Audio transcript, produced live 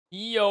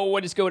Yo,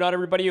 what is going on,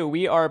 everybody?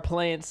 We are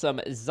playing some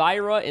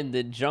Zyra in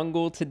the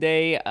jungle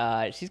today.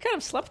 She's kind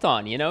of slept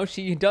on, you know?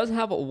 She does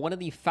have one of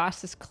the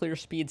fastest clear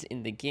speeds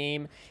in the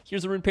game.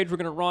 Here's the rune page we're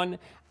going to run.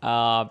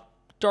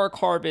 Dark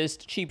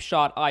Harvest, Cheap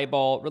Shot,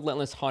 Eyeball,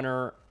 Relentless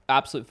Hunter,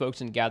 Absolute Focus,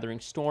 and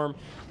Gathering Storm.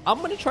 I'm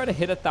going to try to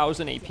hit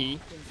 1,000 AP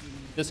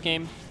this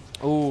game.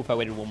 Oh, if I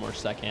waited one more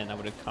second, that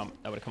would have come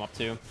up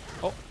too.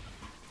 Oh,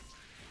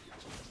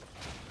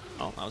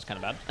 that was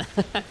kind of bad.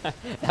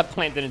 That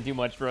plant didn't do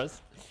much for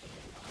us.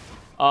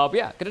 But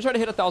yeah, gonna try to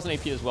hit 1,000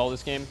 AP as well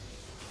this game.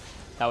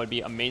 That would be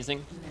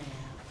amazing.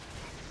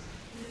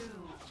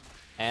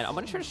 And I'm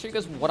gonna try to show you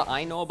guys what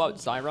I know about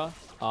Zyra.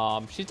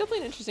 She's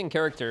definitely an interesting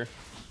character.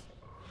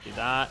 Do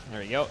that.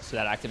 There we go. So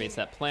that activates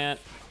that plant.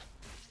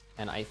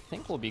 And I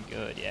think we'll be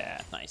good.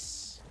 Yeah,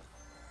 nice.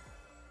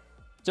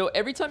 So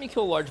every time you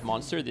kill a large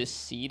monster, this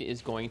seed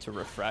is going to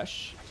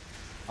refresh.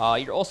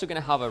 You're also gonna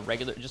have a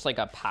regular, just like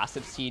a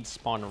passive seed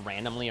spawn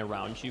randomly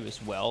around you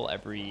as well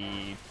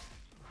every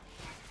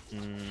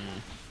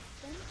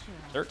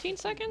 13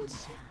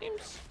 seconds,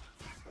 seems.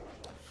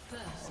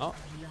 Oh,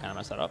 kind of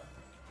messed that up.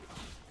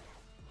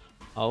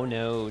 Oh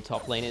no,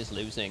 top lane is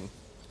losing.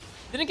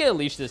 Didn't get a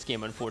leash this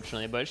game,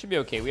 unfortunately, but it should be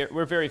okay.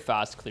 We're very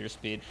fast clear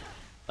speed,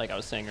 like I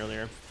was saying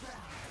earlier.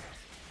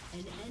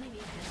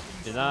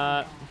 Do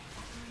that. I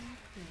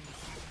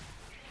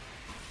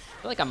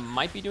feel like I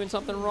might be doing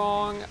something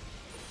wrong.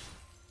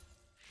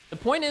 The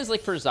point is,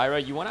 like, for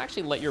Zyra, you want to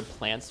actually let your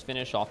plants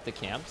finish off the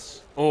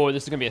camps. Oh,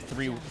 this is gonna be a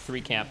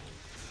three camp.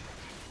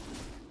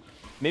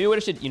 Maybe what I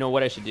should, you know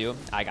what I should do?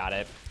 I got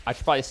it. I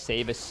should probably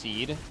save a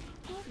seed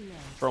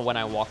for when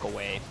I walk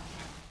away.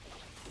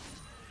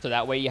 So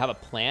that way you have a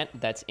plant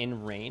that's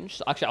in range.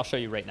 So actually, I'll show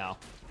you right now.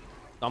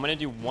 So I'm gonna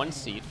do one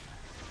seed.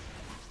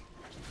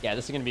 Yeah,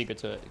 this is gonna be good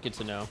to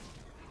know.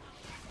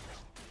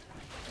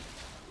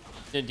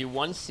 I'm gonna do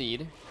one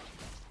seed.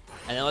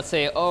 And then let's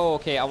say, oh,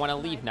 okay, I want to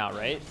leave now,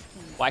 right?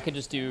 Well, I could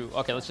just do,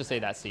 okay, let's just say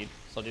that seed.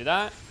 So I'll do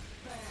that.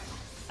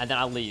 And then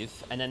I'll leave.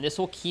 And then this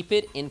will keep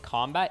it in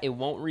combat. It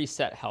won't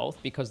reset health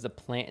because the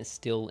plant is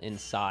still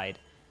inside,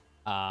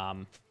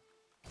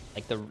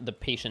 like the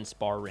patience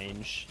bar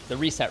range, the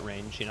reset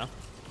range, you know?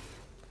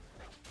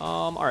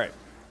 All right.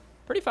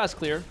 Pretty fast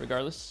clear,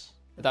 regardless.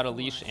 Without a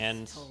leash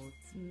and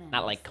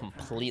not, like,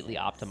 completely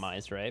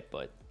optimized, right?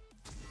 But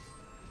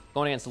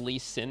going against Lee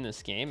Sin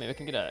this game, maybe I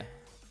can get a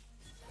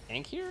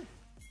tank here.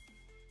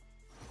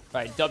 All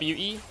right,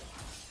 WE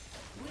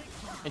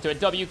into a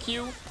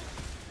WQ.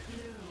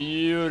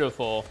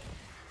 Beautiful.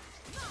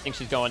 I think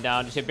she's going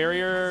down. Did she have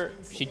barrier?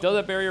 She does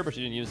have barrier, but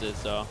she didn't use it,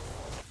 so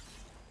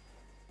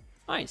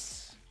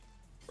nice.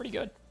 Pretty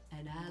good.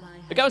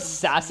 Look how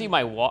sassy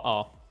my walk.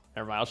 Oh,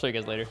 never mind. I'll show you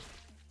guys later.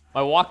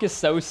 My walk is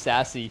so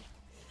sassy.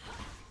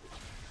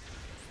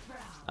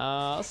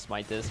 I'll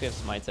smite this. We have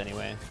smites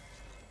anyway.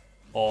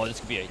 Oh, this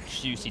could be a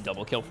juicy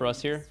double kill for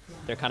us here.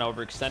 They're kind of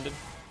overextended.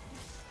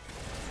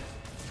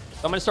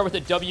 So I'm going to start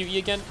with the WE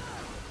again.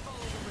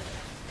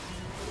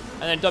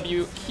 And then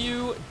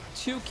WQ. 2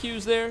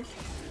 Qs there.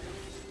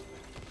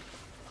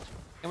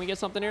 Can we get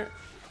something here?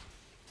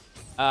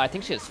 I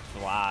think she has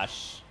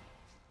flash.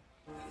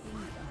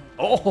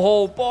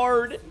 Oh,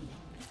 Bard.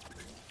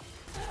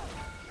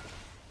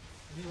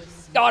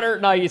 Got her.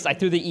 Nice. I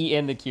threw the E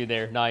in the Q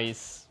there.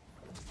 Nice.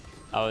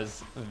 I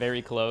was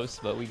very close,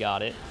 but we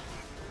got it.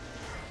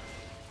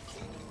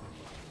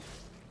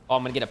 Oh,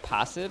 I'm going to get a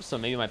passive, so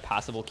maybe my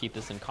passive will keep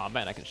this in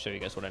combat, and I can show you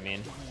guys what I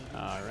mean.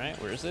 All right,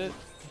 where is it?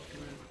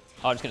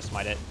 Oh, I'm just going to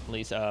smite it. At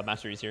least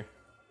Master E's here.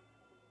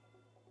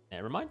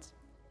 Never mind.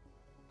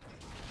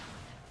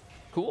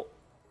 Cool.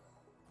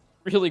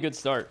 Really good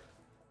start.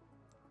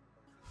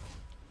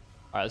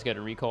 All right, let's get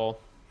a recall.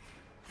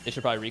 They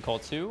should probably recall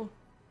too.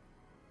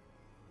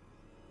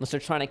 Unless they're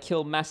trying to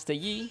kill Master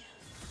Yi.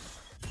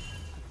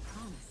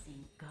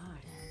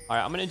 All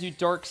right, I'm going to do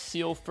Dark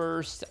Seal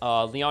first.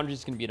 Leandry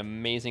is going to be an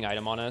amazing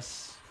item on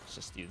us. Let's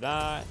just do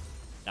that.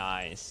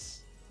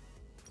 Nice.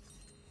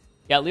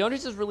 Yeah,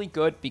 Leandry's is really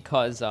good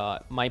because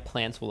my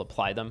plants will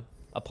apply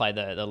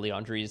the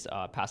Leandry's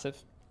passive.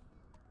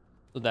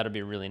 So that'll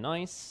be really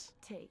nice.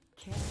 Take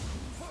care.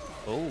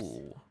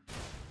 Oh.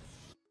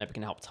 Maybe we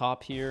can help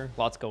top here.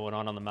 Lots going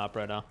on the map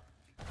right now.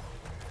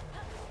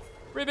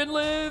 Ribbon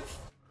live!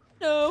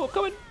 No, I'm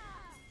coming.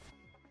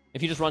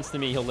 If he just runs to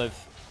me, he'll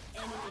live.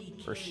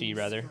 Or she,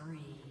 rather.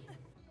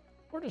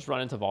 Or just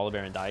run into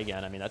Volibear and die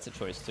again. I mean, that's a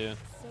choice, too.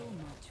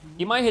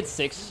 He might hit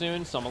 6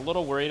 soon, so I'm a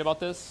little worried about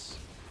this.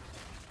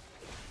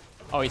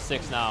 Oh, he's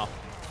 6 now.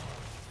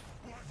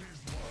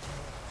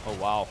 Oh,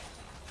 wow.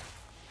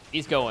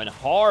 He's going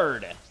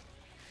hard.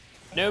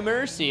 No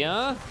mercy,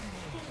 huh?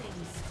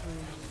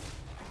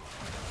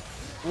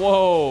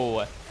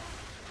 Whoa.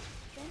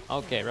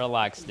 Okay,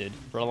 relax, dude.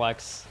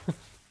 Relax.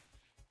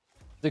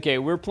 Okay,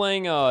 we're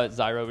playing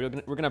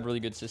Zyra. We're gonna have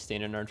really good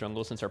sustain in our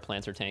jungle since our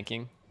plants are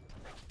tanking.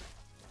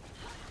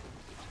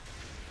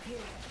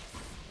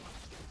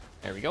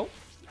 There we go.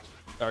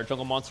 Our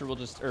jungle monster will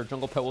just, or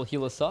jungle pet will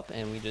heal us up,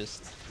 and we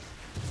just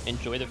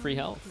enjoy the free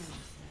health.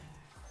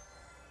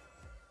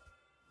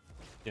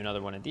 Do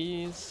another one of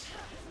these.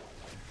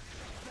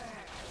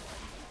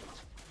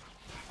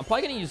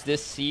 probably going to use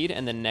this seed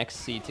and the next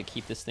seed to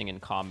keep this thing in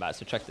combat.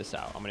 So check this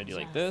out. I'm going to do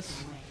like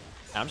this.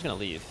 I'm just going to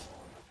leave.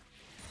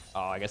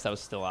 Oh, I guess that was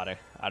still out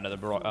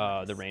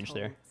of the range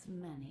there.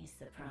 Many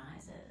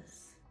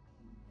surprises.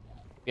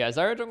 Yeah,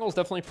 Zyra jungle is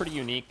definitely pretty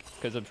unique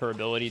because of her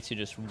ability to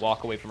just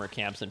walk away from her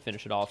camps and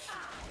finish it off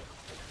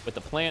with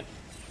the plant.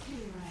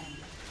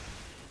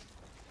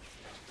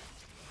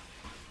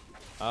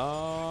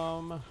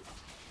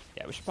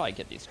 Yeah, we should probably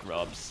get these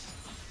grubs.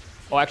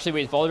 Oh, actually,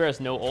 wait, Valdemar has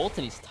no ult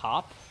and he's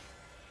top.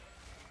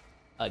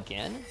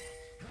 Again?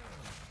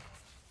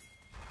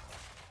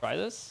 Try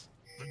this.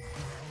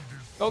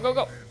 Go, go,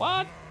 go.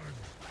 What?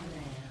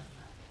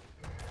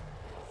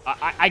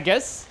 I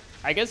guess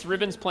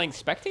Ribbon's playing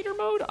spectator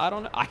mode? I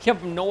don't know. I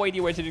have no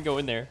idea why she didn't go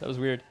in there. That was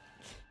weird.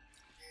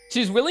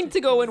 She's willing to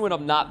go in when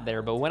I'm not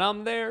there, but when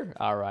I'm there,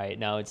 all right,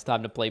 now it's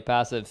time to play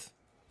passive.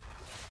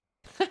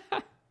 All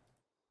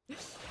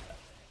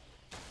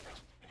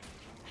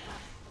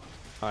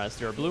right, let's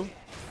do our blue.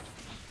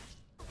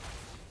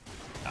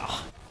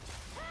 Oh,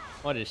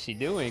 what is she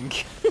doing?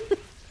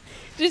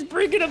 She's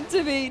bringing them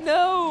to me.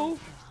 No.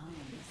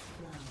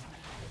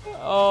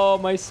 Oh,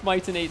 my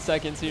smite's in 8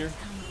 seconds here.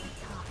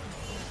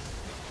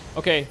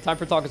 Okay, time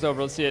for talk is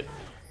over. Let's see it.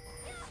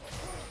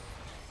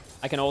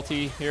 I can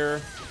ulti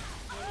here.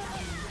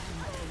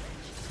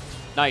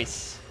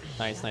 Nice.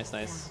 Nice, nice,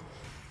 nice.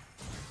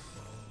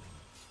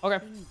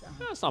 Okay.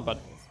 Yeah, that's not bad.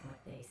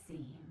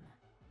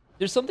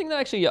 There's something that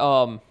actually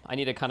I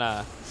need to kind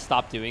of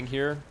stop doing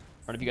here.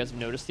 I don't know if you guys have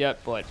noticed yet,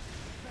 but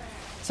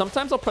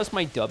sometimes I'll press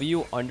my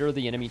W under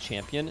the enemy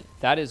champion.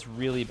 That is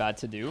really bad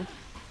to do.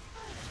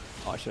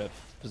 Oh, I should have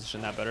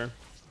positioned that better.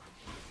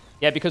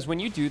 Yeah, because when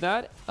you do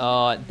that,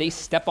 they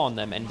step on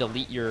them and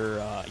delete your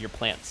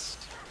plants.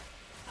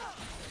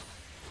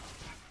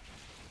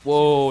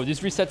 Whoa,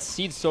 this resets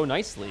seeds so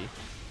nicely.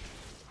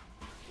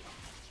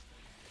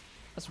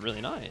 That's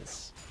really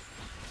nice.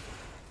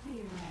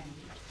 There's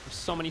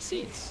so many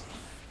seeds.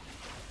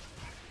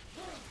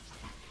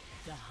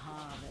 The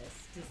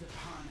harvest is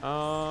upon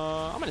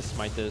us. I'm gonna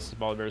smite this.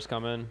 Balder's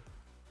coming.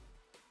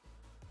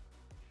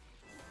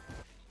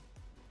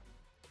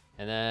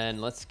 And then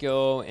let's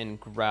go and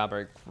grab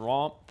our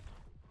Gromp.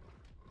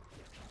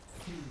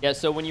 Yeah,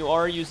 so when you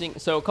are using...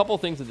 So a couple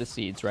things with the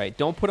seeds, right?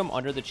 Don't put them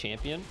under the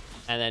champion.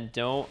 And then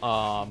don't...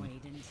 or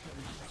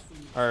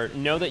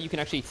know that you can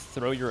actually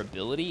throw your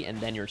ability and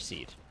then your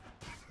seed.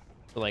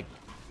 So like...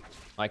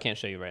 I can't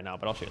show you right now,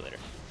 but I'll show you later.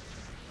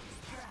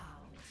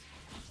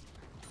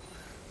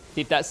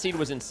 See, if that seed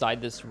was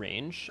inside this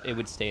range, it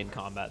would stay in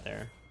combat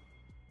there.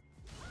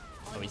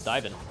 Oh, he's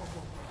diving.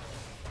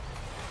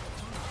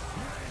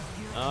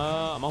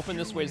 I'm hoping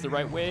this way is the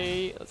right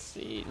way. Let's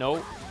see.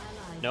 Nope.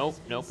 Nope.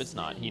 Nope, it's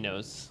not. He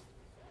knows.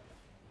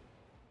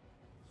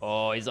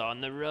 Oh, he's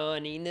on the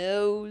run. He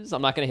knows.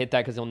 I'm not going to hit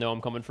that because he'll know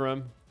I'm coming for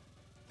him.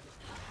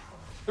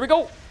 Here we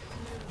go.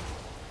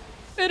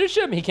 Finish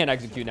him. He can't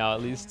execute now,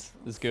 at least.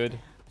 That's good.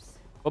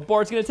 But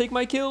Bard's going to take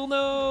my kill.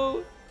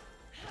 No.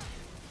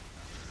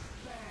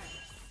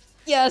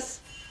 Yes.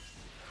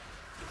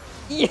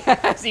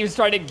 Yes. He was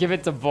trying to give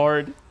it to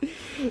Bard.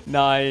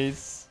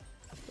 Nice.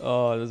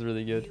 Oh, that was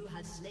really good.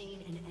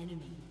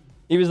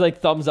 He was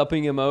like thumbs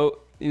upping him out.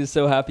 He was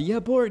so happy. Yeah,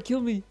 Bard, kill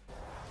me.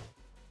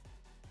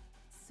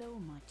 So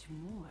much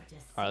more to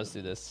see. All right, let's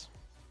do this.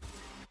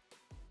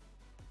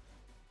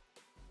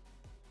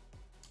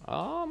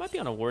 Oh, I might be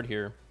on a ward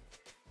here.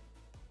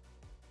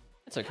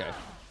 It's okay.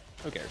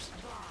 Who cares?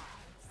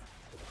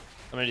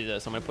 I'm gonna do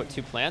this. I'm gonna put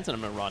 2 plants and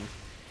I'm gonna run.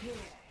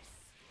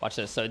 Watch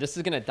this. So this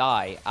is gonna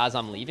die as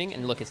I'm leaving,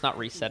 and look, it's not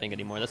resetting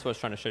anymore. That's what I was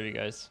trying to show you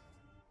guys.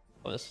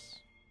 Oh, this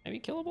maybe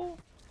killable.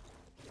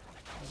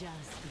 Just wait.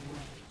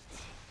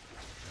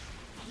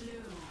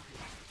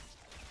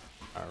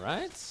 All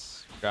right,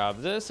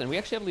 grab this, and we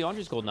actually have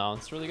Leandri's gold now.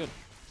 It's really good.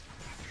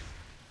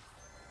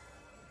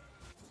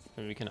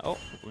 Maybe we can. Oh,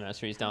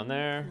 Mastery's down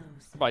there.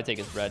 I'll probably take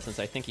his red since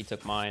I think he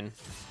took mine.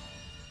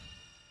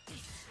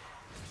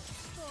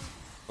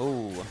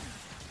 Oh.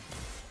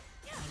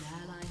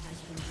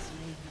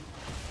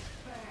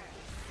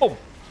 Oh,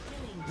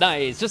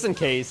 nice. Just in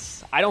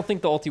case. I don't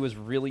think the ulti was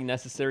really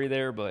necessary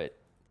there, but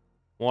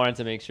wanted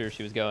to make sure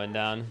she was going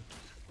down.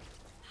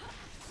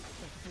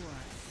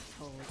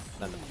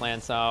 Then the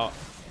plants out.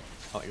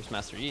 Oh, here's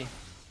Master E.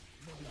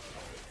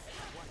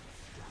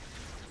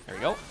 There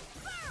we go.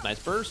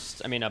 Nice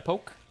burst. I mean, a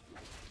poke.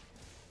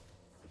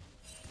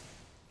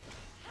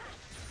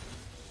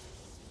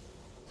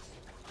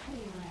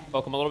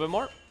 Poke him a little bit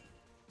more.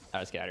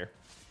 Let's get out of here.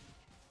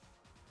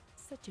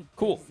 Such a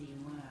cool. busy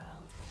world.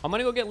 I'm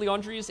gonna go get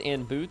Leandri's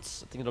and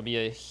boots. I think it'll be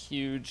a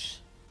huge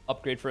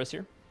upgrade for us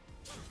here.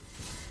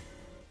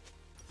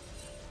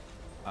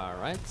 All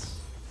right.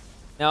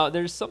 Now,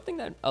 there's something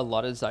that a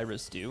lot of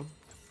Zyras do,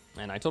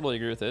 and I totally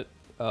agree with it.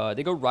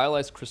 They go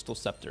Rylai's Crystal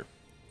Scepter.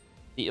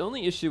 The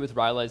only issue with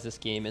Rylai's this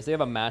game is they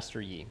have a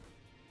Master Yi,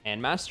 and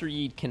Master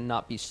Yi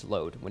cannot be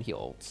slowed when he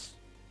ults.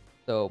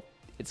 So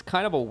it's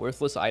kind of a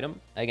worthless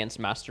item against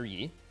Master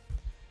Yi,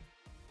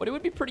 but it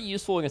would be pretty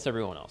useful against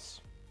everyone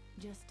else.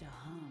 Just a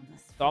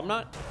harmless. So I'm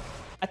not...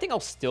 I think I'll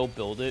still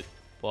build it,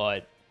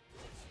 But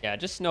yeah,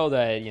 just know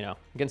that, you know,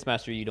 against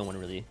Master you don't want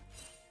to really...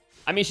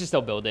 I mean, you should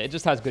still build it. It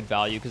just has good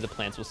value because the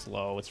plants will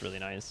slow. It's really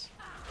nice.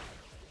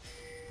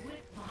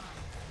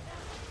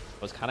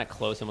 I was kind of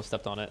close. Almost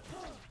stepped on it.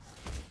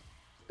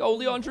 Go,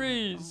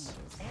 Leandres!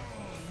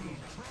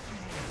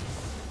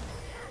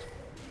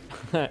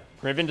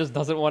 Riven just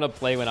doesn't want to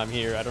play when I'm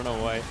here. I don't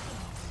know why.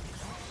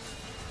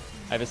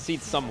 I have a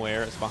seat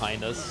somewhere. It's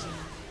behind us.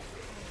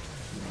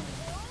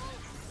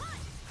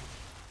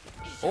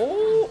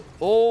 Oh!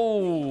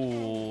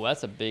 Oh!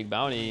 That's a big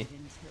bounty.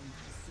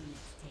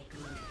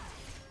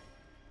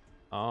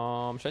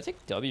 Should I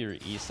take W or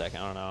E second?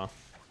 I don't know.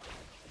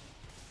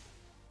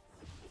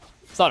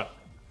 Stun him.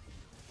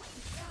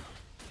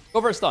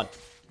 Go for a stun.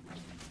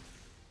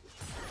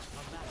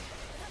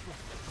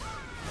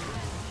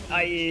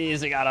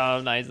 Nice, I got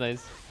him. Nice,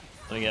 nice.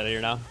 Let me get out of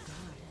here now.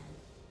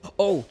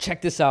 Oh,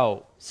 check this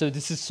out. So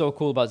this is so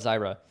cool about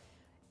Zyra.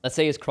 Let's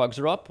say his Krugs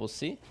are up. We'll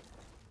see.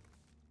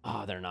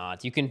 Oh, they're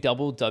not. You can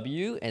double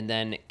W and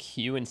then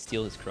Q and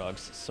steal his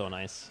Krugs. So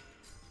nice.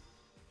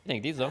 I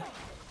think these though.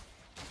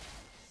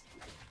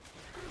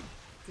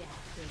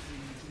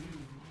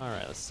 All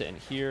right, let's sit in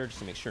here just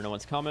to make sure no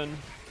one's coming.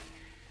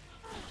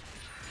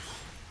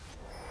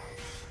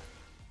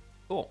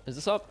 Cool. Is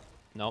this up?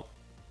 Nope.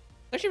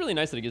 Actually really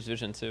nice that it gives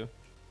vision too.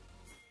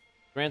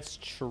 Grants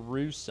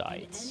true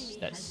sight.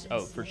 That's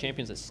for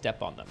champions that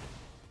step on them.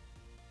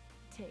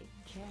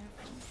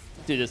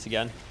 Do this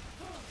again.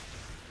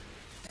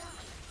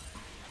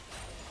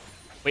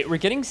 Wait, we're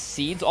getting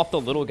seeds off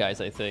the little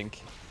guys, I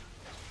think.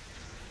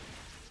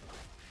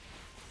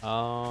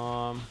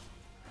 Yeah,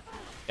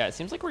 it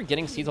seems like we're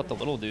getting seeds off the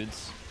little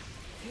dudes.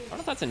 I don't know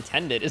if that's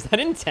intended. Is that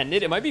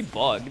intended? It might be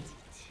bugged.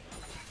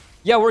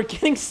 Yeah, we're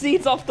getting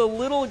seeds off the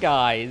little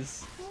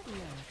guys.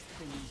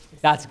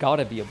 That's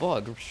gotta be a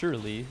bug,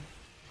 surely.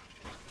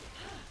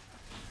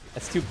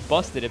 That's too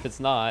busted if it's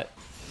not.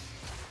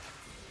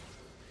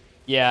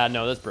 Yeah,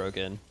 no, that's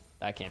broken.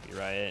 That can't be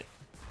right.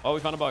 Oh, we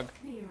found a bug.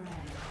 I'm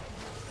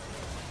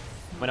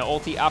gonna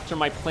ulti after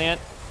my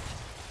plant.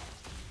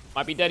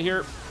 Might be dead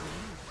here.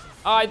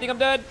 Ah, I think I'm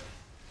dead.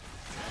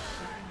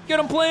 Get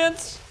him,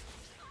 plants!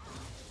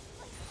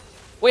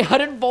 Wait, how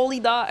did Volley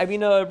die? I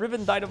mean,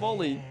 Riven died to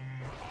Volley.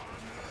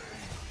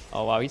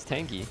 Oh, wow, he's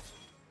tanky.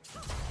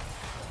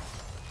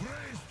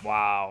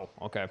 Wow,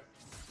 okay.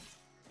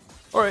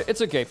 Alright,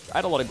 it's okay. I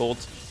had a lot of gold.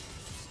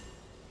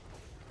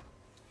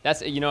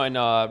 That's, you know, and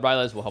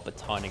Rylas will help a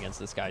ton against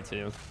this guy,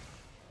 too.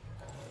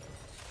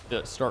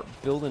 Start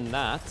building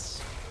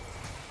that.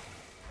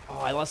 Oh,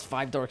 I lost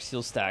 5 Dark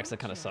Seal stacks. That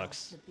kind of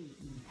sucks.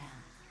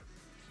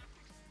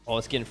 Oh,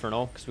 let's get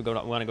Infernal, because we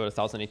want to go to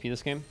 1000 AP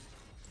this game.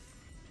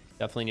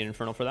 Definitely need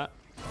Infernal for that.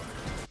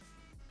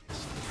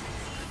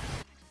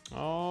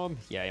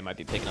 Yeah, he might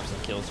be picking up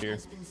some kills here.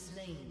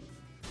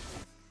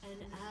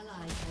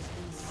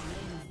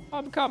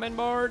 I'm coming,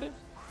 Bard.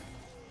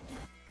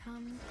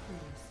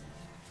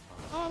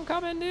 I'm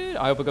coming, dude.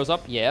 I hope it goes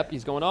up. Yep,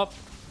 he's going up.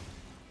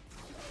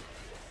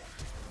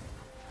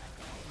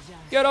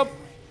 Get up.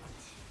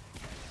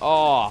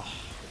 Oh.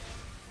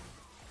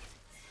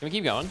 Can we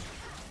keep going?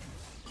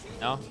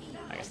 No?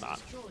 I guess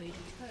not.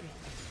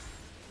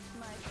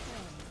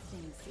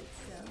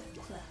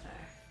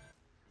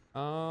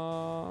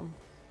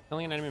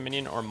 Killing an enemy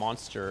minion or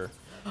monster.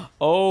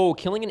 Oh,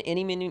 killing an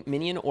enemy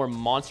minion or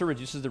monster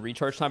reduces the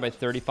recharge time by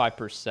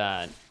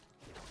 35%.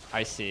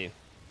 I see.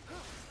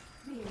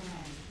 Oh,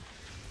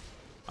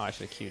 I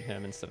should have queued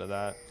him instead of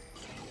that.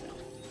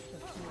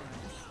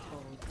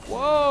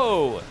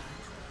 Whoa!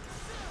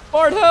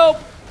 Bard, help!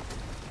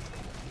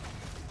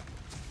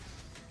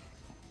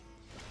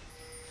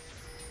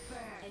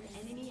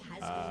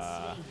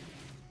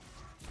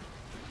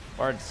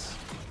 Bard's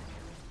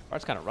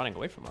kind of running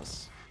away from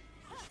us.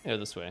 Yeah,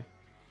 this way.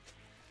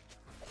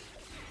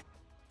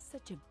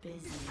 Such a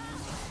busy.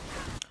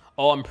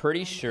 Oh, I'm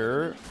pretty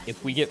sure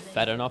if we get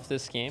fed enough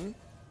this game,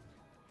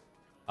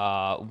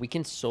 we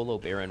can solo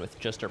Baron with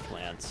just our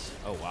plants.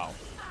 Oh, wow.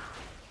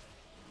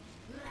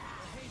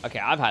 Okay,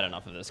 I've had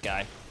enough of this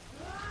guy. Is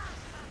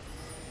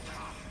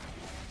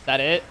that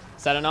it?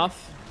 Is that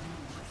enough?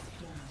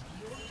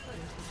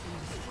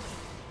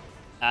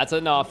 That's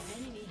enough.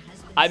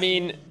 I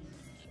mean,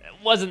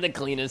 it wasn't the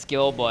cleanest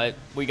kill, but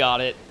we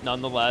got it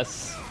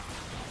nonetheless.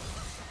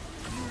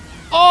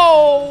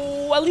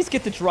 Oh, at least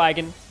get the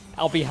dragon.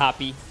 I'll be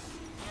happy.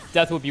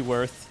 Death would be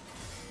worth.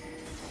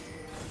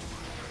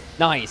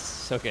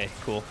 Nice. Okay,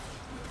 cool.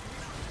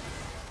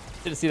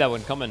 Didn't see that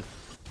one coming.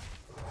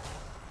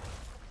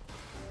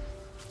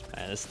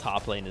 Man, this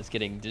top lane is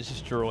getting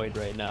destroyed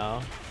right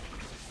now.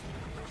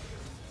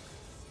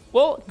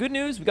 Well, good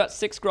news. We got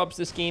 6 scrubs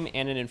this game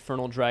and an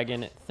Infernal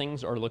Dragon.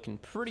 Things are looking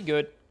pretty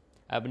good.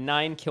 I have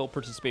 9 kill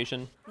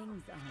participation.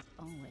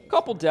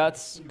 Couple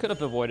deaths. Could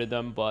have avoided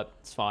them, but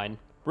it's fine.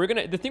 We're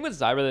gonna. The thing with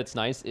Zyra that's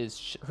nice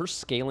is her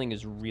scaling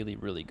is really,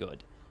 really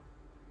good.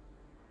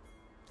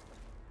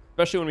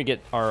 Especially when we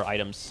get our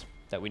items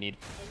that we need.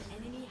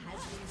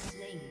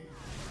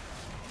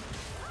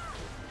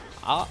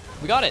 Ah,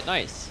 we got it.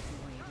 Nice.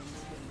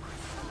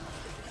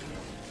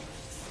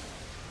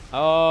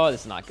 Oh,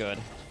 this is not good.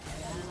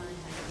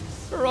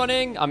 We're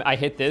running. I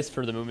hit this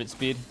for the movement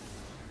speed.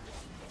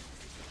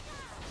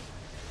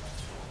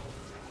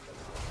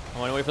 I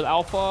want to wait for the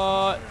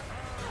alpha.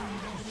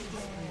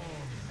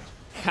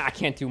 I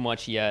can't do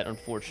much yet,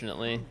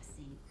 unfortunately.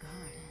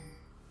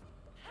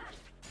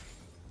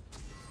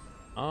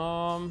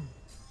 I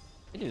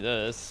do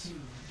this.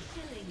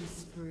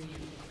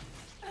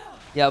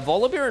 Yeah,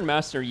 Volibear and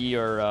Master Yi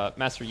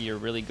are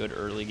really good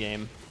early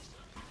game.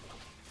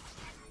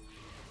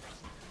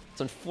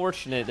 It's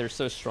unfortunate they're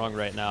so strong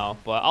right now,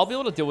 but I'll be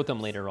able to deal with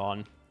them later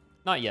on.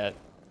 Not yet.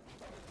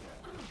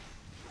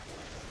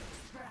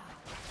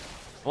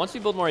 Once we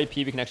build more AP,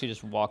 we can actually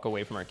just walk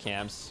away from our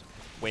camps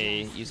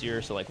way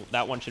easier. So like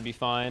that one should be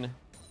fine.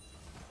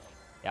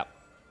 Yep.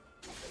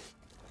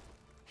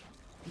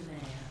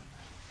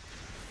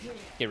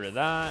 Get rid of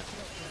that.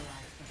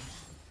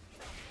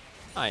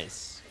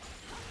 Nice.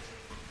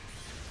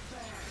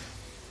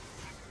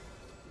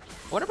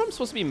 I wonder if I'm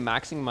supposed to be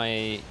maxing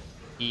my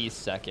E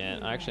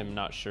second. Actually, I'm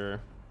not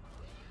sure.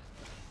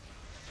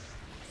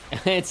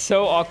 It's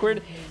so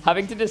awkward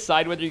having to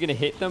decide whether you're gonna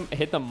hit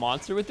the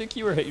monster with the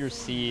Q or hit your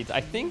seeds.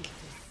 I think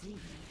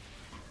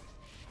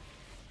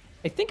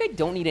I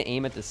don't need to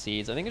aim at the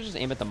seeds. I think I just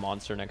aim at the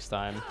monster next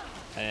time,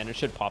 and it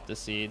should pop the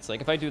seeds.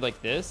 Like if I do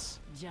like this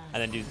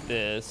and then do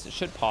this, it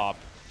should pop.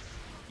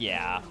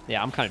 Yeah,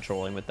 I'm kind of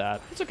trolling with that.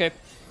 It's okay. I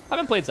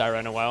haven't played Zyra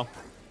in a while.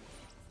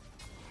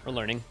 We're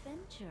learning.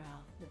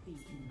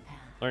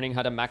 Learning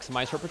how to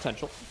maximize her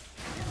potential.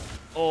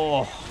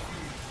 Oh.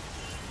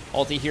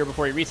 Ulti here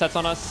before he resets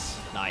on us.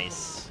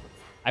 Nice.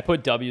 I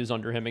put W's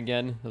under him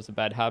again. That was a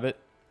bad habit.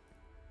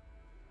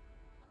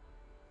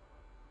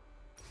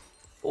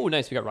 Oh,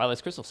 nice. We got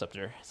Riley's Crystal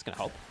Scepter. It's going to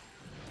help.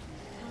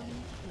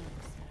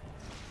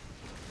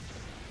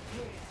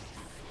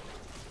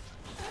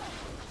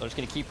 So I'm just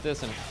going to keep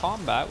this in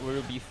combat.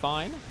 We'll be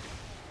fine.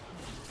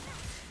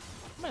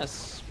 I'm going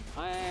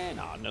to...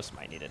 No, no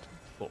smite needed.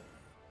 Cool.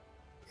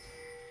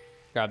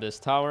 Grab this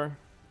tower.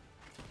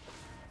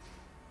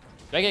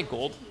 Do I get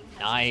gold?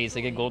 Nice, I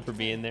get gold for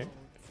being there.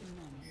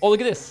 Oh, look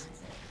at this.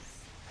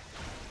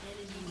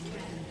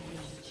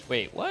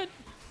 Wait, what?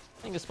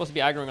 I think it's supposed to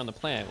be aggroing on the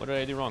plant. What did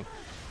I do wrong?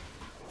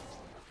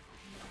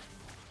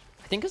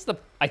 I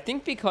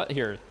think because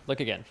here,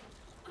 look again.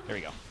 There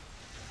we go.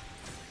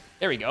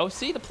 There we go.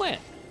 See the plant.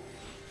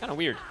 Kind of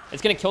weird.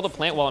 It's gonna kill the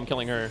plant while I'm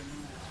killing her.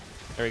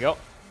 There we go.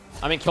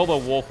 I'm gonna kill the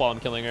wolf while I'm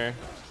killing her.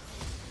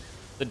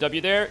 The W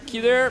there,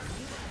 Q there.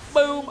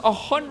 Boom,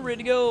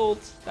 100 gold.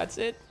 That's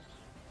it.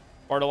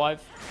 Bard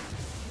alive.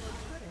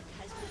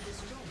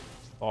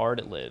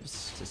 Bard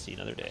lives to see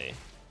another day.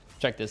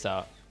 Check this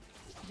out.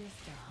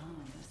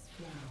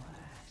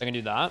 I can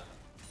do that.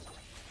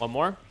 One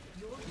more.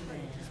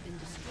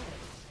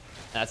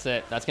 That's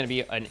it. That's going to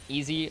be an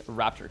easy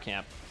Raptor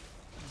camp.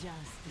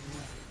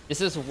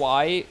 This is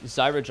why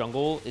Zyra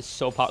jungle is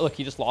so powerful. Look,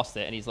 he just lost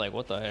it, and he's like,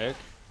 what the heck?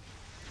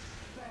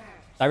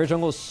 Zyra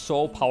jungle is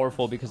so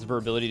powerful because of her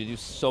ability to do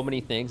so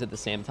many things at the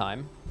same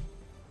time.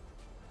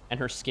 And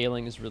her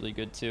scaling is really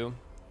good, too.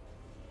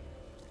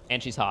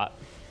 And she's hot.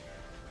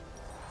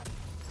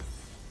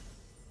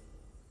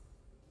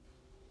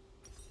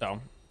 So,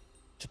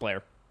 to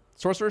player.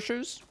 Sorcerer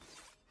shoes?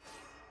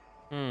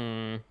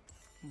 Wait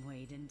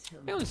until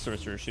Only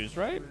sorcerer shoes,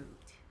 right?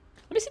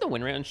 Let me see the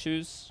win rate on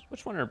shoes.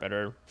 Which one are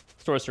better?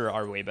 Sorcerer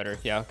are way better.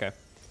 Yeah, okay.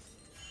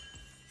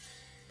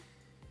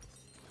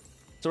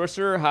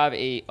 Sorcerer have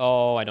a...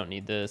 Oh, I don't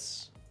need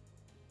this.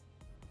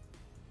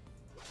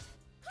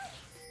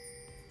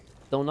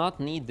 Do not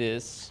need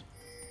this.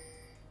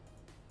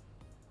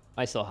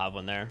 I still have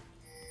one there.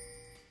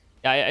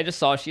 Yeah, I just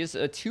saw she has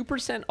a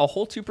 2%, a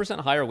whole 2%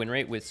 higher win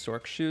rate with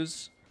Sorc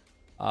shoes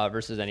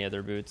versus any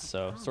other boots.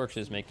 So Sorc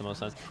shoes make the most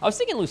sense. I was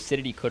thinking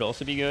Lucidity could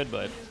also be good,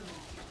 but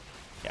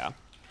yeah.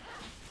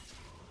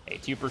 Hey,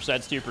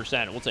 2%'s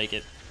 2%. We'll take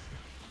it.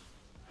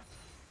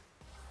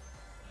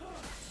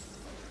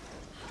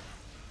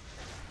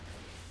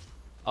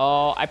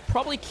 I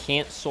probably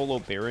can't solo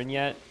Baron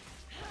yet.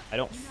 I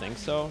don't think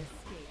so.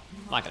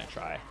 I'm not gonna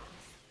try.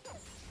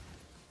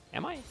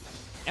 Am I?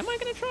 Am I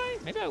gonna try?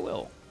 Maybe I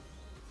will.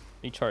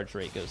 Recharge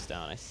rate goes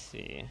down, I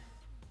see.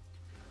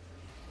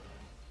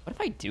 What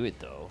if I do it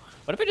though?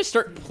 What if I just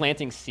start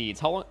planting seeds?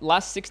 How long?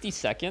 Last 60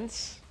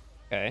 seconds?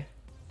 Okay.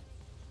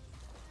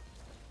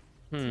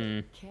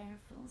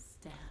 careful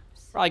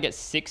steps. Probably get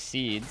 6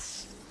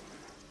 seeds.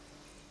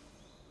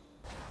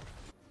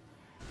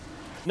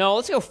 No,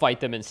 let's go fight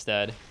them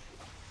instead.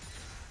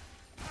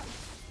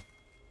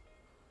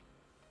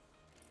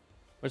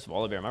 Where's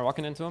Volibear? Am I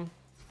walking into him?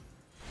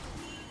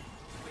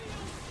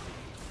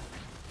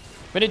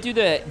 I'm gonna do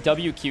the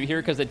WQ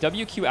here because the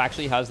WQ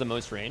actually has the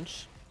most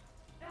range.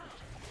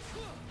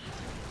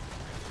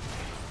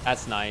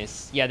 That's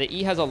nice. Yeah, the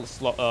E has a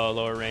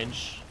lower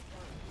range.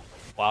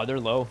 Wow, they're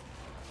low.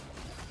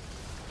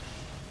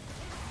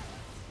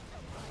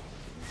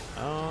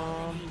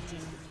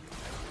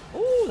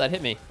 Ooh, that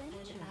hit me.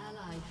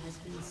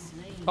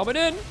 Coming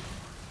in.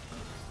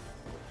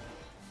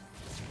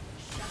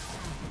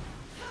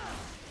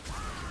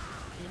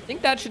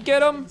 Think that should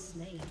get him.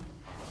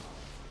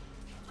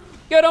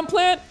 Get him,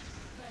 plant.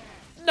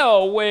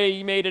 No way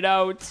he made it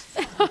out.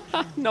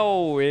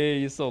 No way.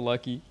 He's so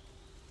lucky.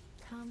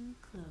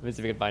 Let me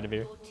see if we can find him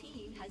here.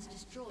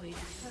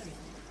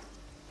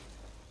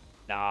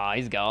 Nah,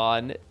 he's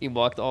gone. He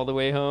walked all the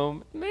way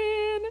home.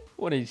 Man,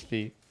 1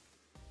 HP.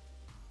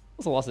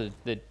 Also lost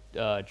the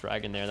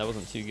dragon there. That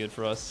wasn't too good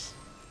for us.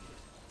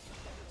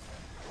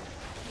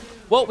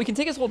 Well, we can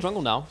take his whole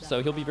jungle now,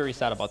 so he'll be very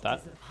sad about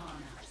that.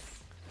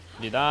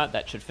 Do that.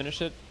 That should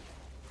finish it.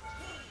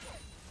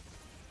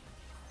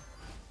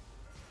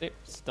 Okay,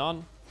 it's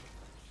done.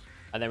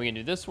 And then we can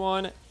do this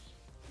one.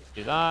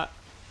 Do that.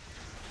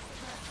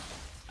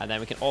 And then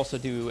we can also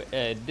do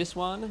this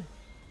one.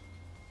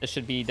 This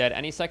should be dead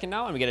any second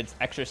now, and we get an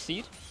extra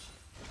seed.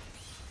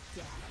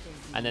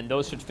 And then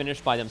those should finish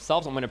by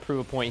themselves. I'm going to prove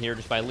a point here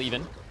just by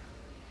leaving.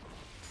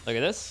 Look at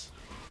this.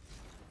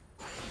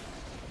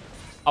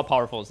 How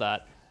powerful is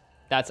that?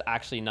 That's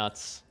actually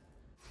nuts.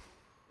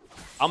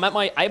 I'm at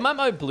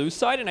my blue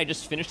side, and I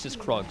just finished his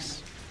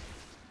Krugs.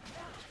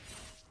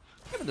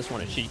 Give this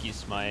one a cheeky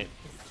smite.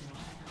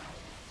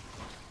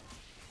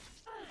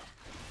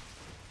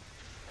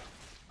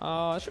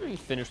 It should be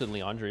finished with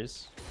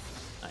Leandre's.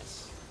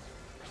 Nice.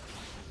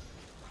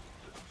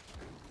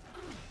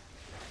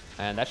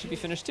 And that should be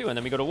finished too, and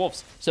then we go to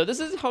Wolves. So this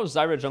is how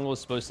Zyra jungle is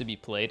supposed to be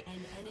played.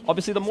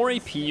 Obviously, the more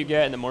AP you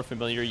get and the more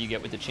familiar you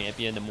get with the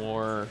champion, the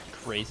more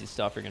crazy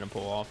stuff you're going to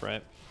pull off,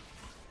 right?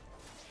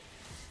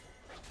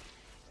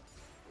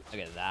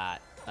 Look at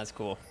that. That's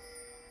cool.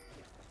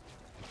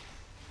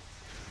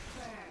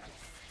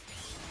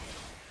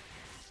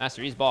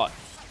 Master, he's bought.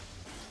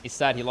 He's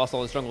sad he lost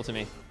all his jungle to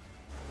me.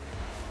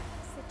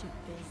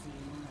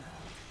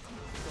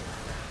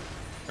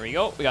 There we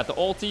go. We got the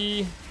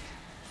ulti.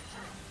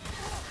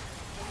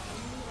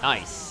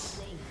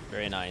 Nice.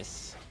 Very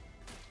nice.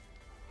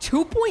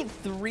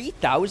 2.3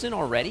 thousand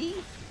already?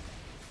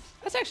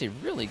 That's actually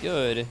really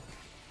good.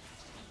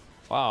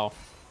 Wow.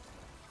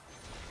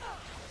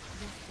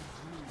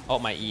 Oh,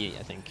 my E,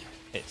 I think,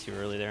 hit too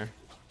early there.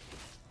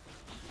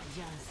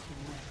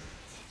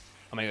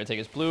 I'm gonna go take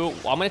his blue.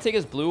 Well, I'm gonna take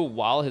his blue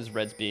while his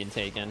red's being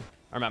taken.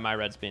 Or my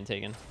red's being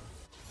taken.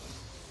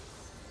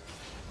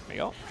 There we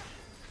go.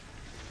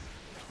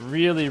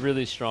 Really,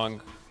 really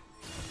strong.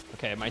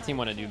 Okay, my team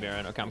want to do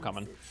Baron. Okay, I'm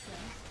coming.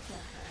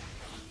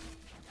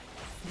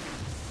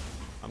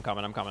 I'm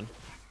coming.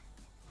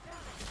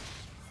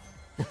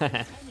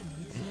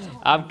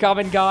 I'm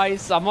coming,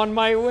 guys. I'm on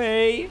my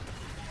way.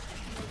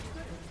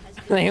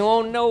 They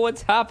won't know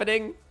what's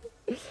happening.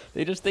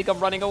 They just think I'm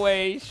running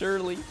away,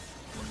 surely.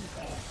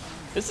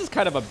 This is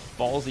kind of a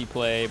ballsy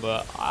play,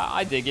 but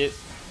I dig it.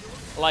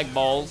 I like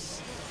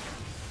balls.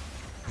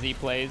 Z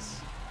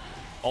plays.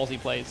 Ballsy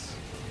plays.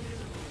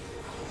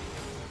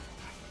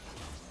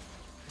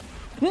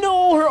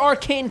 No, her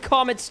arcane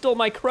comet stole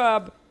my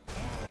crab.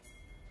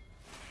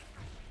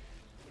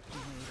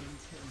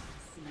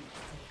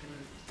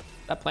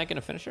 That plank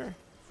gonna finish her?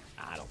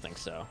 I don't think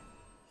so.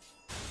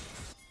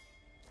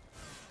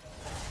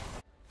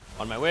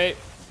 On my way.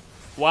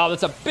 Wow,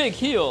 that's a big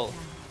heal.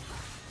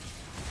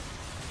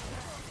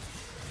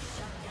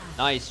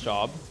 Nice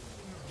job.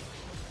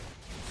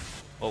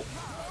 Oh.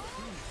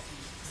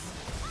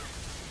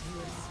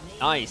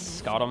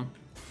 Nice, got him.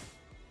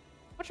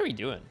 What are we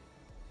doing?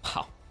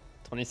 Wow.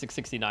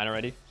 2669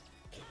 already.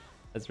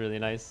 That's really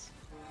nice.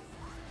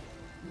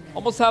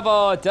 Almost have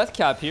a death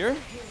cap here.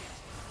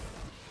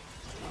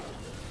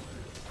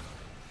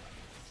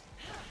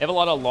 I have a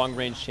lot of long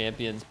range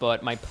champions,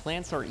 but my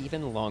plants are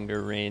even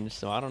longer range,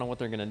 so I don't know what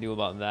they're gonna do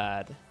about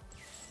that.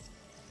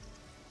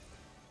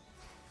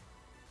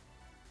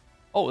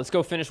 Oh, let's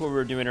go finish what we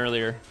were doing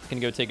earlier. Can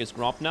go take his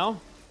Gromp now.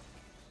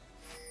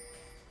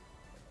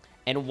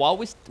 And while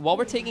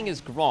we're taking his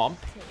Gromp,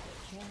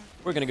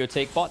 we're gonna go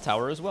take bot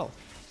tower as well.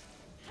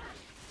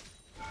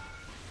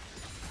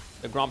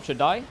 The Gromp should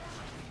die.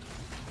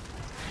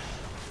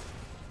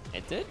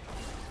 It did.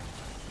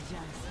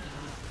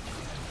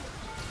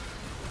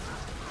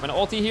 I'm gonna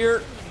ulti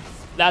here.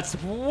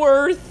 That's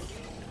worth.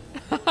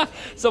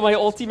 So my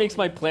ulti makes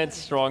my plant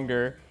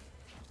stronger.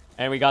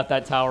 And we got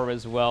that tower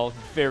as well.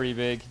 Very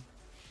big.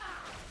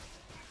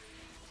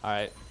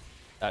 Alright.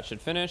 That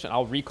should finish. And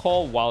I'll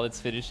recall while it's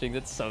finishing.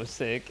 That's so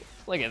sick.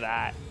 Look at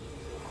that.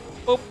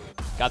 Boop.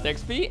 Got the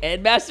XP.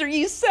 And Master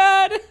Yi's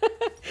sad.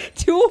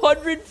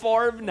 200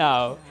 farm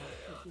now.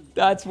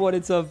 That's what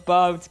it's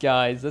about,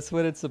 guys. That's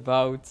what it's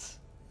about.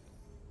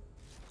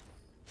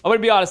 I'm gonna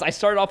be honest, I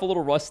started off a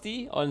little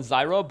rusty on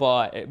Zyra,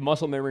 but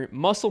muscle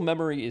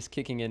memory is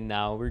kicking in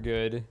now. We're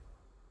good.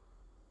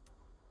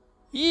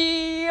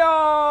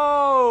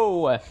 Yo!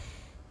 What?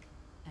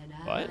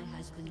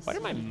 Why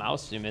did my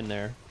mouse zoom in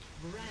there?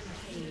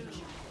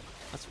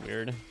 That's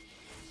weird.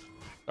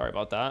 Sorry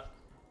about that.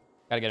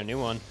 Gotta get a new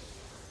one.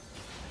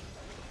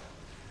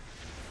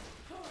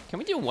 Can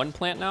we do one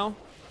plant now?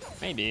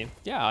 Maybe.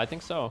 Yeah, I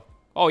think so.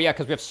 Oh yeah,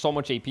 because we have so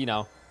much AP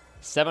now.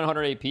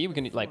 700 AP. We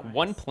can like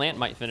one plant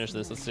might finish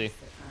this. Let's see.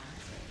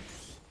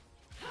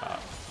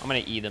 I'm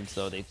gonna E them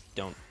so they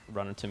don't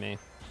run into me.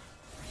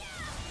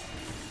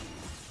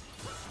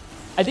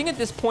 I think at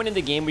this point in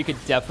the game, we could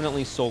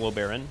definitely solo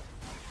Baron.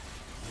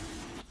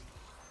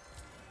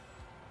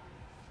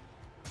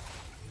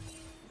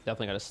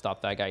 Definitely got to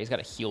stop that guy. He's got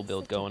a heal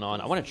build going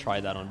on. I want to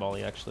try that on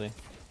Volley, actually. I'm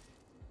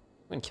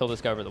going to kill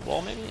this guy over the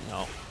wall, maybe?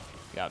 No.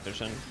 Got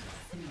vision.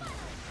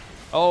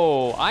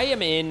 Oh, I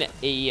am in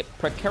a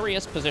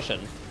precarious position.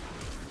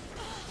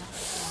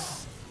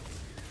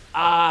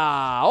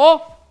 Ah!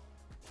 Oh!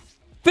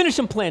 Finish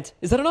him, Plant.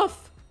 Is that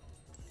enough?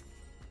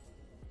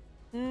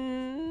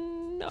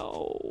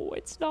 No,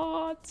 it's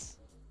not.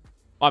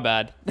 My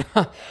bad.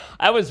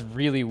 That was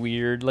really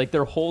weird. Like,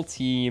 their whole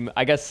team...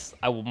 I guess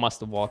I must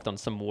have walked on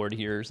some ward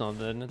here or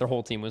something. Their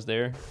whole team was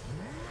there.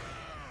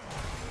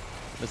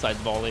 Besides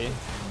Volley.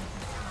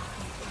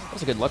 That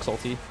was a good Lux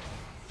ulti.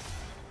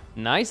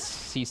 Nice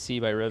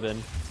CC by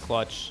Riven.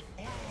 Clutch.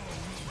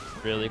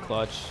 Really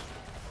clutch.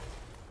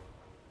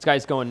 This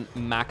guy's going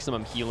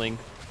maximum healing.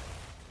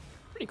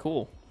 Pretty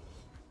cool.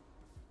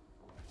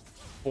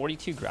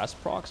 42 grass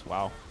procs?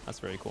 Wow, that's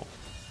very cool.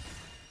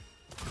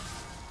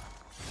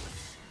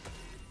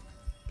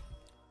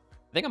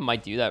 I think I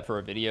might do that for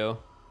a video.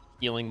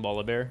 Healing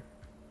Volibear.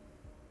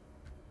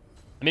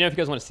 Let me know if you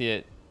guys want to see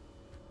it.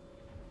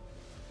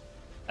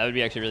 That would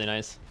be actually really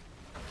nice.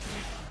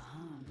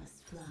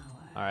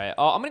 Alright,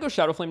 I'm going to go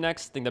Shadow Flame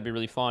next. I think that'd be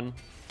really fun.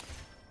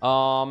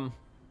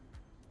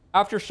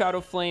 After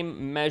Shadow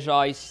Flame,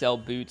 Magi sell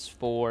boots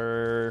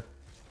for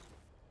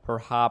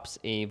perhaps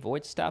a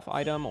Void Staff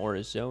item or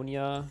a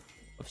Zonia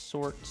of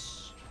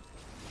sorts.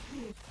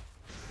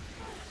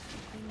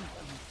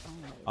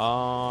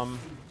 We'll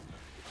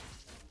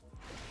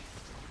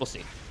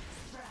see.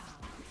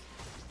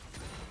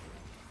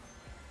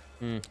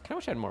 Kind of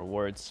wish I had more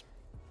wards.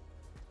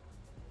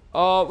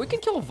 We can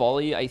kill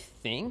Volley, I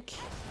think.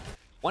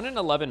 1 in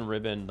 11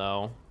 Ribbon,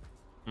 though.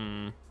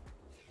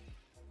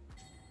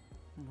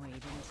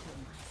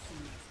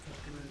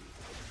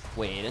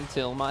 Wait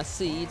until my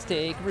seeds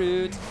take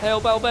root.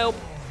 Help, help, help.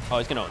 Oh,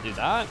 he's gonna do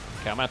that.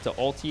 Okay, I'm gonna have to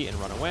ulti and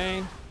run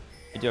away.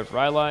 I do have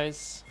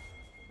Rylai's.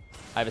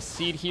 I have a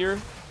seed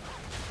here.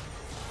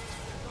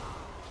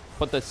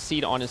 Put the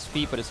seed on his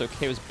feet, but it's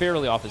okay. It was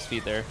barely off his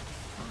feet there.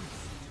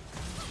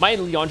 My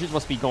Leandres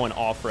must be going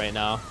off right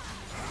now.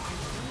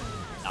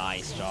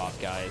 Nice job,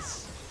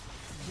 guys.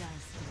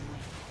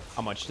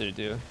 How much did it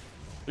do?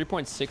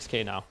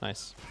 3.6k now.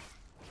 Nice.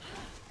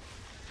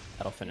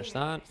 That'll finish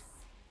that.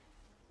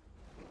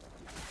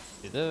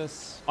 Do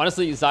this.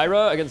 Honestly,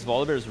 Zyra against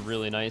Volibear is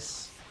really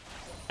nice.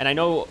 And I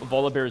know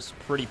Volibear is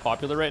pretty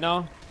popular right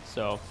now,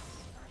 so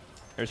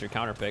there's your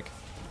counter pick.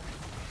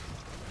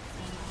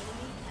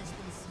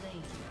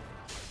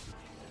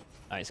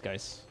 Nice,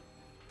 guys.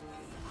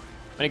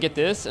 I'm gonna get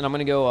this, and I'm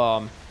gonna go,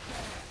 I'm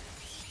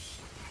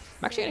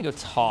actually gonna go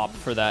top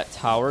for that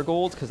tower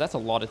gold, because that's a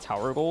lot of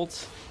tower gold.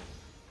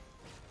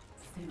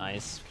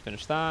 Nice.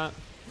 Finish that.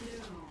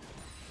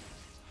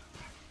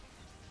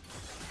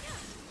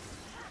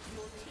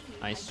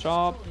 Nice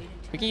job.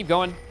 We can keep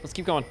going. Let's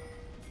keep going.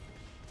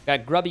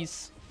 Got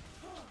grubbies.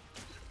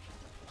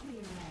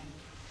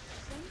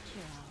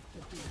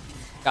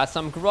 Got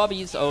some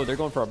grubbies. Oh, they're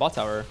going for our bot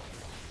tower.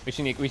 We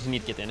should need to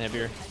get the inhib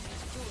here.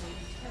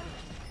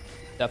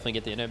 Definitely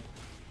get the inhib.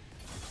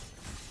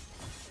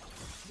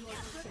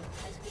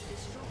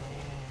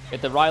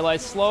 Get the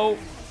Rylai's slow.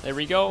 There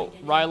we go.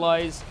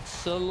 Rylai's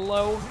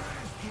slow.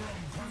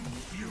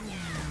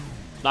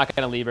 Not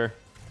gonna leave her.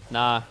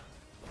 Nah.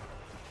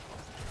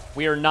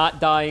 We are not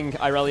dying,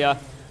 Irelia.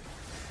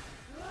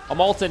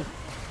 I'm ulting.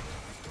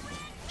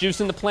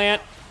 Juicing the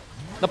plant.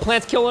 The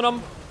plant's killing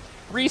him.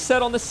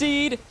 Reset on the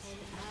seed.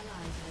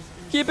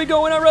 Keep it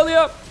going,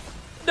 Irelia.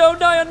 Don't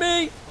die on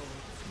me.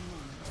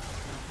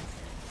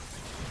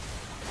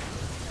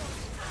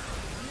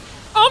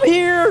 I'm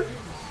here.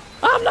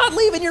 I'm not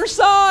leaving your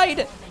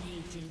side.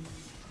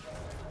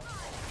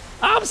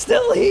 I'm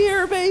still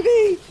here,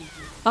 baby.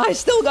 I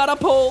still got a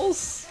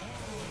pulse.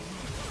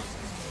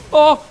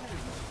 Oh.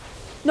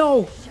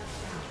 No.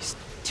 He's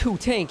too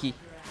tanky.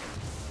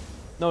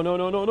 No, no,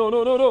 no, no, no,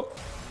 no, no, no.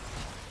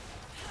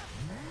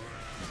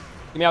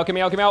 Get me out, get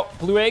me out, get me out.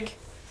 Blue egg.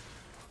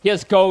 He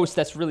has ghost.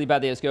 That's really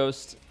bad that he has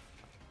ghost.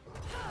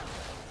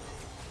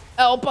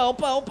 Help,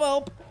 help, help,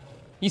 help.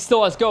 He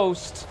still has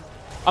ghost.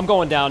 I'm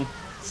going down.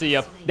 See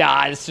ya.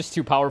 Nah, it's just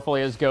too powerful.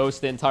 He has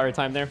ghost the entire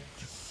time there.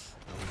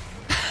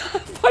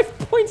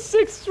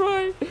 5.6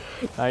 try.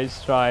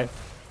 Nice try.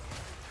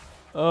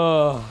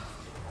 Oh,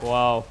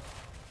 wow.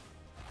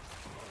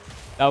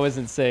 That was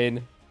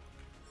insane.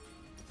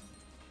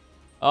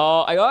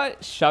 I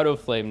got Shadow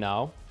Flame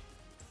now.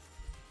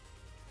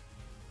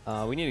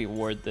 We need to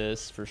ward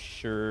this for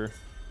sure.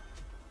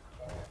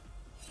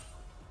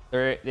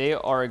 They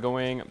are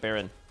going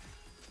Baron.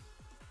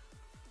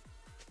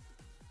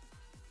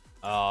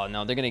 Oh,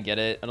 no, they're going to get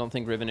it. I don't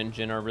think Riven and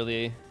Jhin are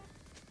really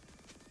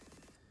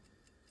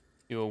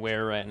too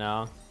aware right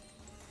now.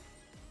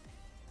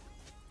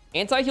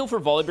 Anti-heal for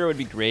Volibear would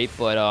be great,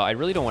 but I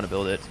really don't want to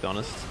build it, to be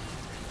honest.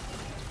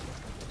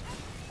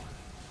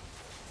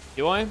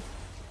 Do I?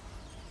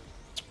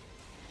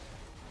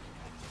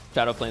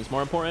 Shadow Flame's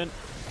more important.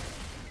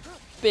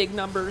 Big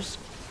numbers.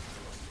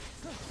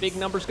 Big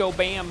numbers go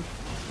bam.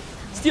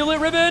 Steal it,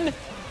 Ribbon!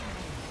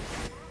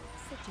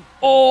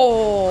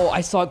 Oh,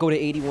 I saw it go to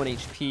 81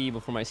 HP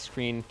before my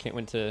screen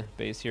went to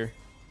base here.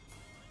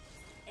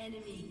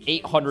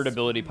 800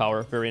 ability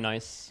power. Very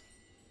nice.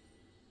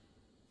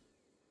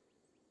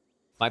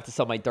 I have to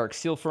sell my Dark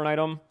Seal for an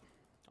item.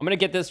 I'm going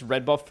to get this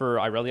red buff for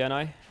Irelia and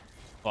I.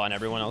 Well, and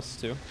everyone else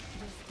too.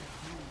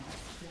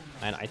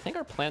 And I think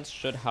our plants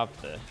should have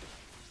the...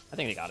 I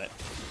think they got it.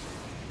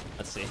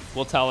 Let's see.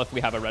 We'll tell if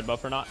we have a red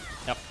buff or not.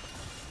 Yep.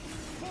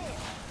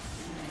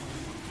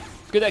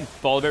 It's good that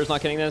Bear's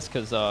not getting this,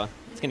 because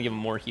it's going to give him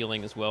more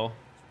healing as well.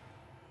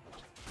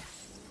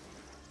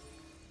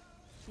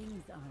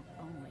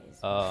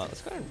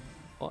 Let's go ahead and...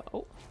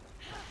 Oh.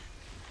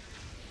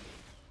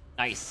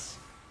 Nice.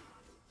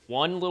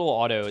 One little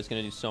auto is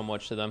going to do so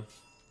much to them.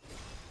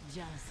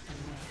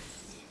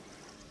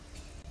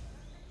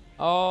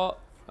 Oh,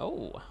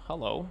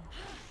 hello.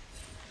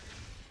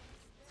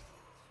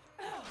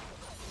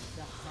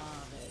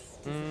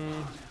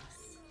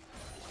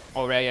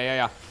 Oh,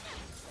 yeah.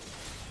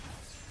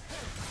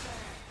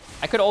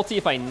 I could ulti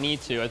if I need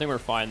to. I think we're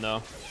fine,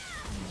 though.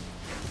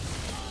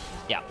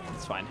 Yeah,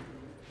 it's fine.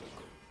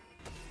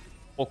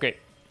 Okay.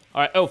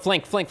 All right. Oh,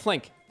 flank.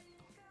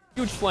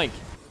 Huge flank.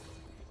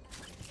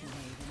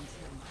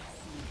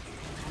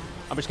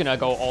 I'm just going to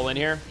go all in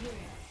here.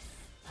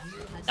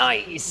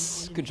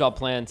 Nice. Good job,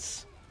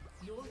 plants.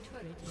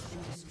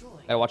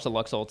 I watch the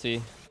Lux ulti.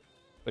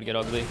 Would get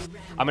ugly.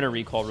 I'm going to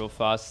recall real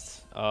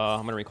fast. I'm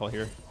going to recall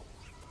here.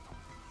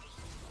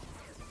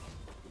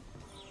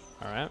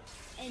 All right.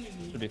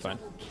 Should be fine.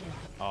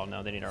 Oh,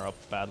 no. They need our up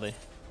badly.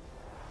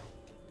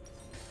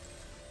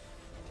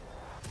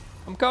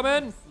 I'm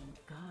coming.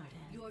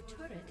 Your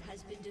turret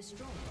has been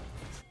destroyed.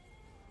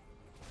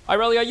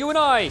 Irelia, you and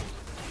I.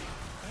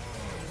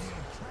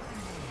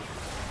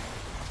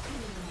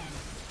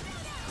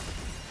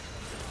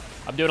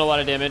 I'm doing a lot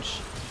of damage.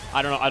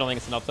 I don't know. I don't think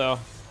it's enough, though.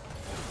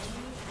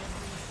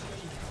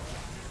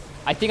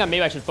 I think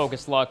maybe I should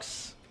focus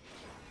Lux.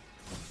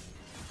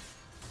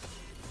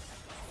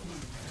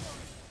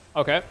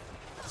 Okay.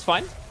 It's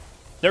fine.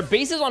 Their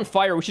base is on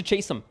fire. We should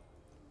chase them.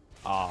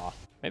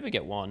 Maybe we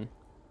get one.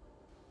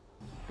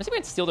 Let's see if we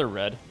can steal their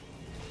red.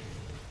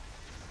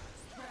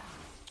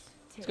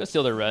 Let's go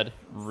steal their red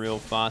real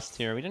fast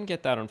here. We didn't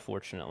get that,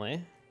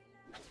 unfortunately.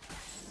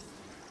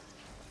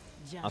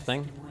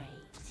 Nothing.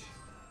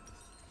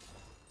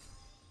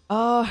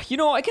 You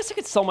know, I guess I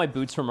could sell my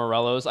boots for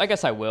Morello's. I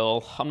guess I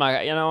will. I'm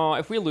not, you know,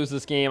 if we lose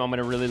this game, I'm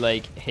gonna really,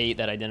 like, hate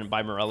that I didn't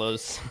buy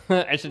Morello's.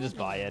 I should just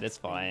buy it. It's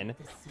fine.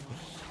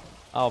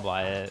 I'll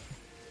buy it.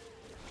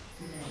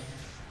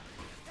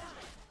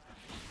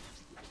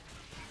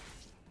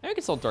 Maybe I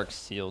can sell Dark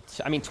Seal.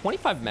 I mean,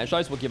 25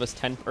 Mejais will give us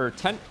 10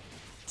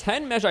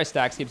 Mejai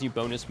stacks gives you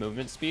bonus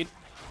movement speed.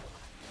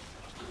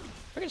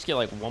 If I could just get,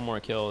 like, one more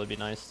kill, it'd be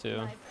nice,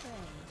 too.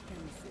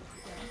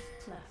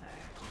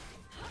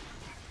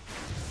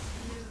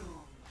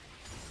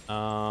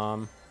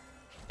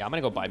 Yeah, I'm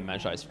gonna go buy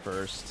Mejai's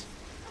first.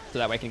 So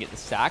that way I can get the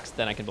stacks,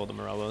 then I can build the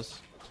Morellos.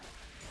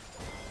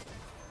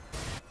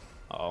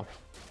 Uh-oh.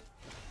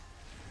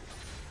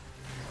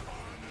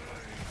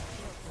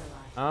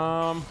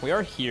 We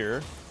are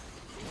here.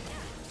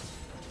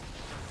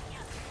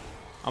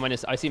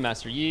 I see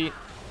Master Yi. I'm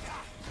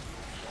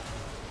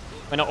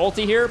gonna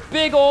ulti here.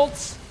 Big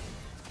ults!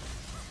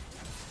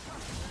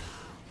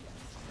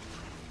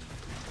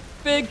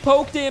 Big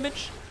poke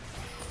damage.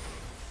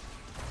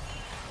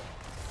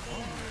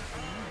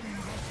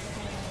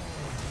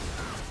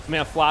 I'm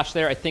gonna flash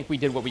there. I think we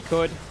did what we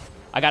could.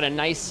 I got a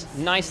nice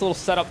little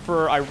setup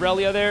for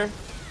Irelia there.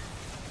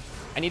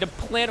 I need a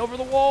plant over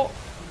the wall.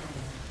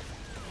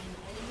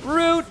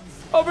 Root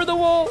over the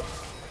wall.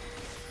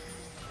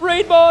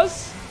 Raid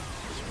boss.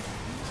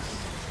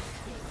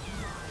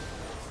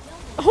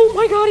 Oh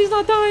my god, he's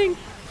not dying.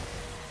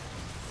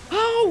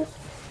 How?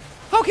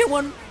 How can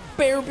one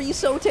bear be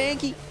so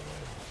tanky?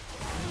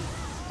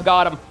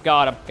 Got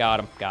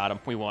him.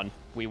 We won.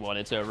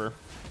 It's over.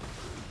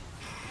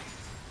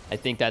 I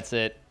think that's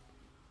it.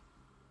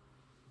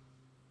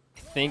 I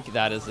think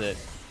that is it.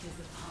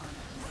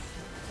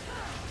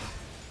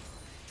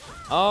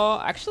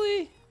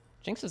 Actually,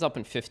 Jinx is up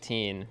in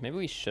 15. Maybe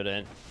we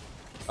shouldn't.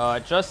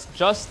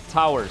 Just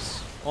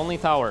towers. Only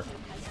tower.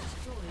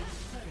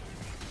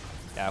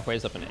 Yeah,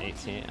 Hui's up in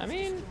 18. I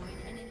mean,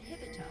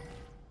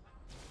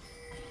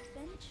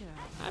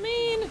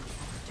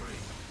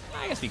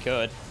 I guess we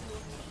could.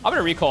 I'm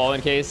gonna recall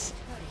in case.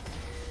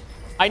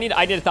 I did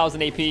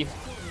 1,000 AP.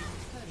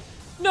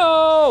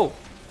 No!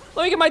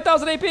 Let me get my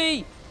 1,000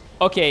 AP!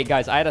 Okay,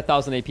 guys, I had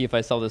 1,000 AP if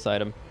I sell this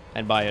item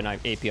and buy an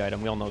AP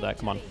item. We all know that.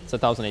 Come on. It's a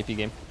 1,000 AP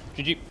game.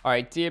 GG. All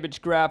right,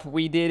 damage graph.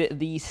 We did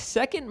the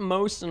second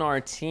most in our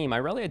team.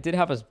 Irelia did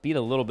have us beat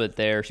a little bit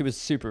there. She was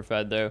super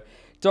fed, though.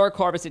 Dark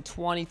Harvest at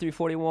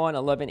 2341,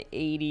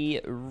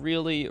 1180.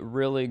 Really,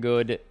 really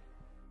good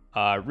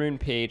rune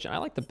page. And I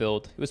like the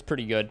build. It was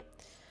pretty good.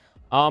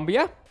 But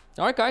yeah,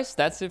 All right, guys,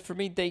 that's it for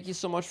me. Thank you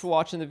so much for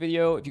watching the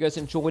video. If you guys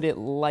enjoyed it,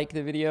 like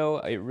the video.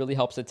 It really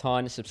helps a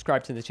ton.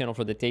 Subscribe to the channel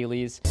for the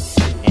dailies.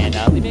 And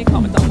leave me a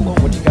comment down below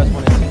what you guys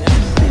want to see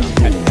next.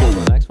 Catch you guys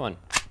on the next one.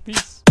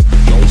 Peace.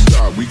 Don't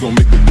stop, we gon'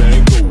 make the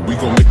thing go. We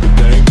gon' make the